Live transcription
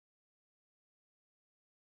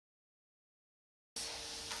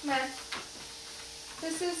Come on.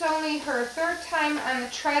 This is only her third time on the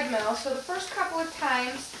treadmill, so the first couple of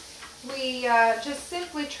times we just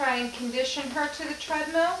simply try and condition her to the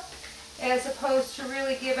treadmill as opposed to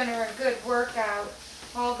really giving her a good workout.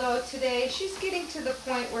 Although today she's getting to the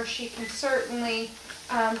point where she can certainly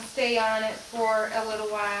stay on it for a little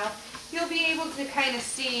while. You'll be able to kind of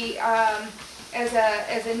see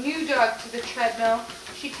as a new dog to the treadmill,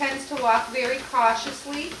 she tends to walk very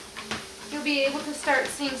cautiously. You'll be able to start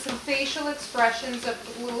seeing some facial expressions of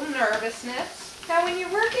a little nervousness. Now when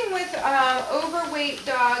you're working with overweight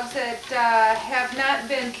dogs that have not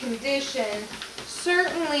been conditioned,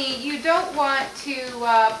 certainly you don't want to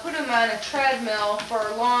put them on a treadmill for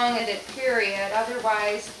a long at a period,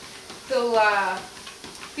 otherwise they'll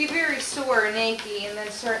be very sore and achy, and then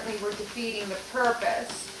certainly we're defeating the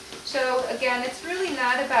purpose. So again, it's really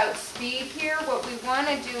not about speed here. What we want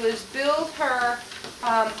to do is build her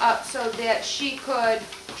up so that she could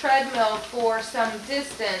treadmill for some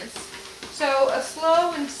distance. So a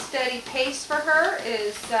slow and steady pace for her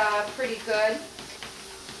is pretty good.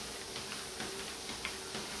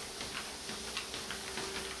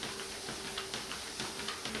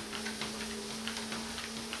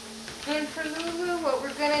 And for Lulu, what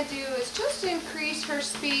we're going to do is just increase her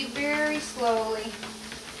speed very slowly.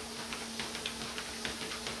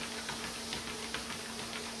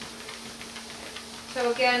 So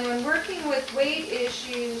again, when working with weight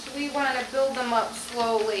issues, we want to build them up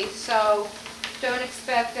slowly. So don't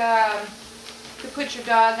expect to put your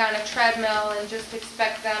dog on a treadmill and just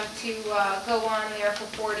expect them to go on there for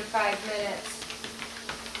 45 minutes.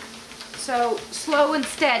 So slow and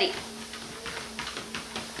steady.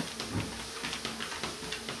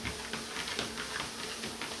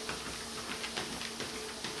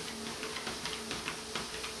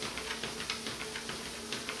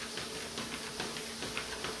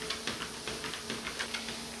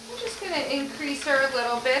 Going to increase her a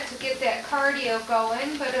little bit to get that cardio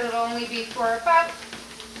going, but it'll only be for about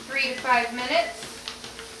 3 to 5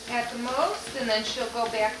 minutes at the most, and then she'll go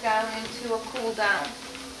back down into a cool down.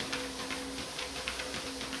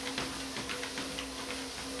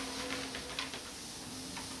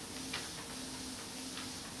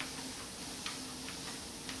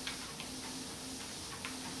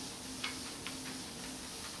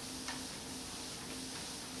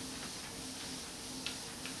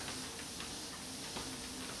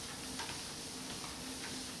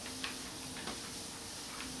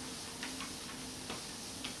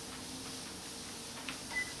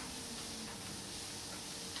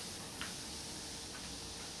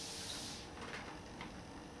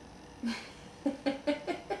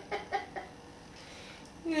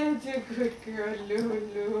 That's a good girl,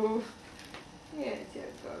 Lulu. That's a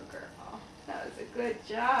good girl. That was a good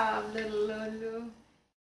job, little Lulu.